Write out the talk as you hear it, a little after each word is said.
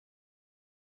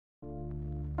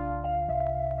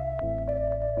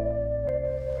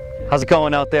How's it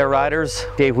going out there, riders?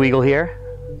 Dave Weagle here,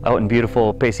 out in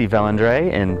beautiful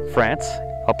Peisey-Vallandry in France,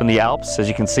 up in the Alps. As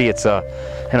you can see, it's an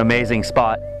amazing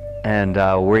spot, and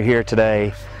we're here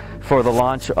today for the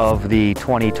launch of the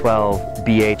 2012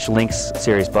 BH Lynx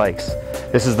series bikes.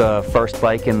 This is the first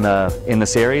bike in the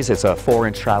series. It's a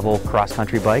 4-inch travel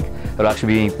cross-country bike that'll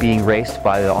actually be being raced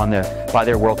by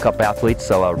their World Cup athletes.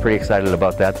 So we're pretty excited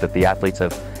about that the athletes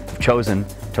have chosen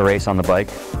to race on the bike.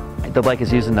 The bike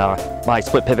is using my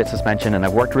split pivot suspension, and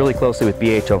I've worked really closely with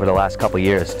BH over the last couple of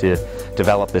years to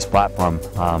develop this platform.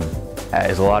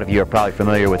 As a lot of you are probably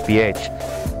familiar with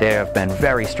BH, they have been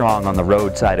very strong on the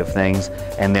road side of things,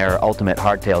 and their ultimate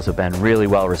hardtails have been really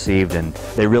well received, and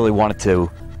they really wanted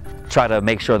to try to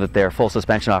make sure that their full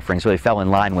suspension offerings really fell in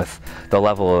line with the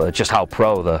level of just how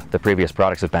pro the previous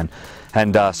products have been.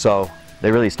 And so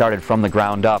they really started from the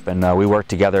ground up, and we worked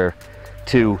together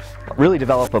to really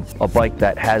develop a bike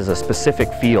that has a specific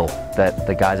feel that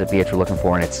the guys at BH were looking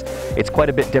for, and it's quite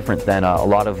a bit different than a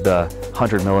lot of the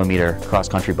 100mm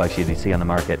cross-country bikes you see on the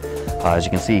market. As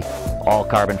you can see, all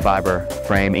carbon fiber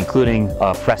frame, including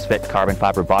a press-fit carbon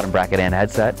fiber bottom bracket and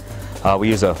headset. We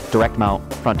use a direct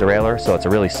mount front derailleur, so it's a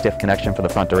really stiff connection for the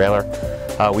front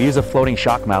derailleur. We use a floating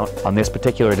shock mount on this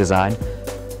particular design,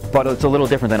 but it's a little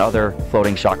different than other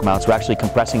floating shock mounts. We're actually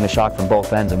compressing the shock from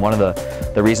both ends, and one of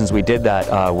the reasons we did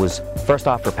that was, first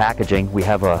off, for packaging. We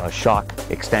have a shock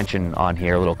extension on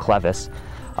here, a little clevis,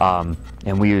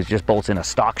 and we use just bolts in a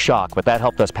stock shock, but that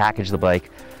helped us package the bike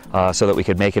so that we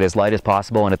could make it as light as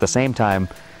possible, and at the same time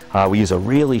we use a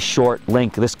really short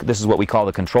link. This is what we call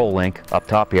the control link up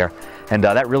top here, and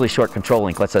that really short control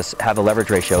link lets us have a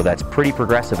leverage ratio that's pretty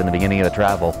progressive in the beginning of the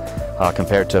travel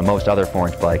compared to most other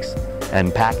 4-inch bikes.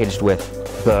 And packaged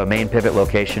with the main pivot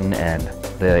location and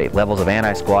the levels of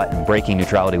anti-squat and braking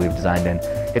neutrality we've designed in,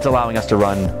 it's allowing us to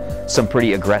run some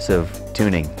pretty aggressive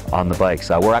tuning on the bikes.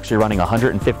 We're actually running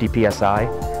 150 PSI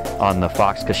on the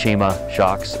Fox Kashima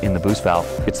shocks in the boost valve.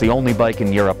 It's the only bike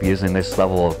in Europe using this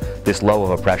low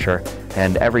of a pressure,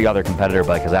 and every other competitor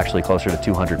bike is actually closer to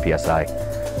 200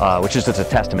 PSI, which is just a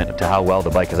testament to how well the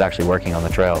bike is actually working on the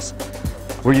trails.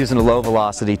 We're using a low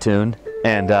velocity tune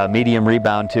and medium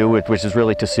rebound too, which is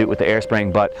really to suit with the air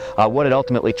spring, but what it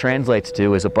ultimately translates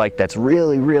to is a bike that's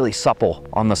really supple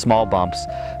on the small bumps,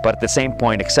 but at the same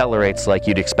point accelerates like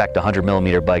you'd expect a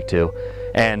 100mm bike to,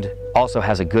 and also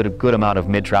has a good amount of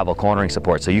mid-travel cornering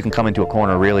support, so you can come into a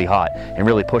corner really hot and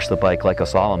really push the bike like a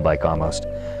slalom bike almost.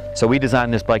 So we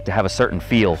designed this bike to have a certain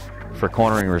feel for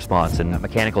cornering response and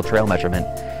mechanical trail measurement,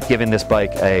 giving this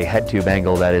bike a head tube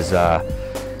angle that is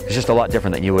it's just a lot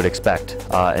different than you would expect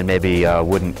and maybe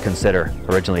wouldn't consider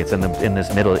originally. It's in the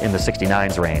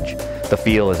 69s range. The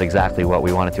feel is exactly what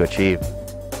we wanted to achieve.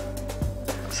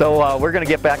 So we're going to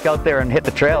get back out there and hit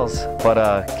the trails,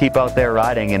 but keep out there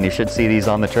riding, and you should see these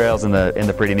on the trails in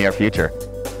the pretty near future.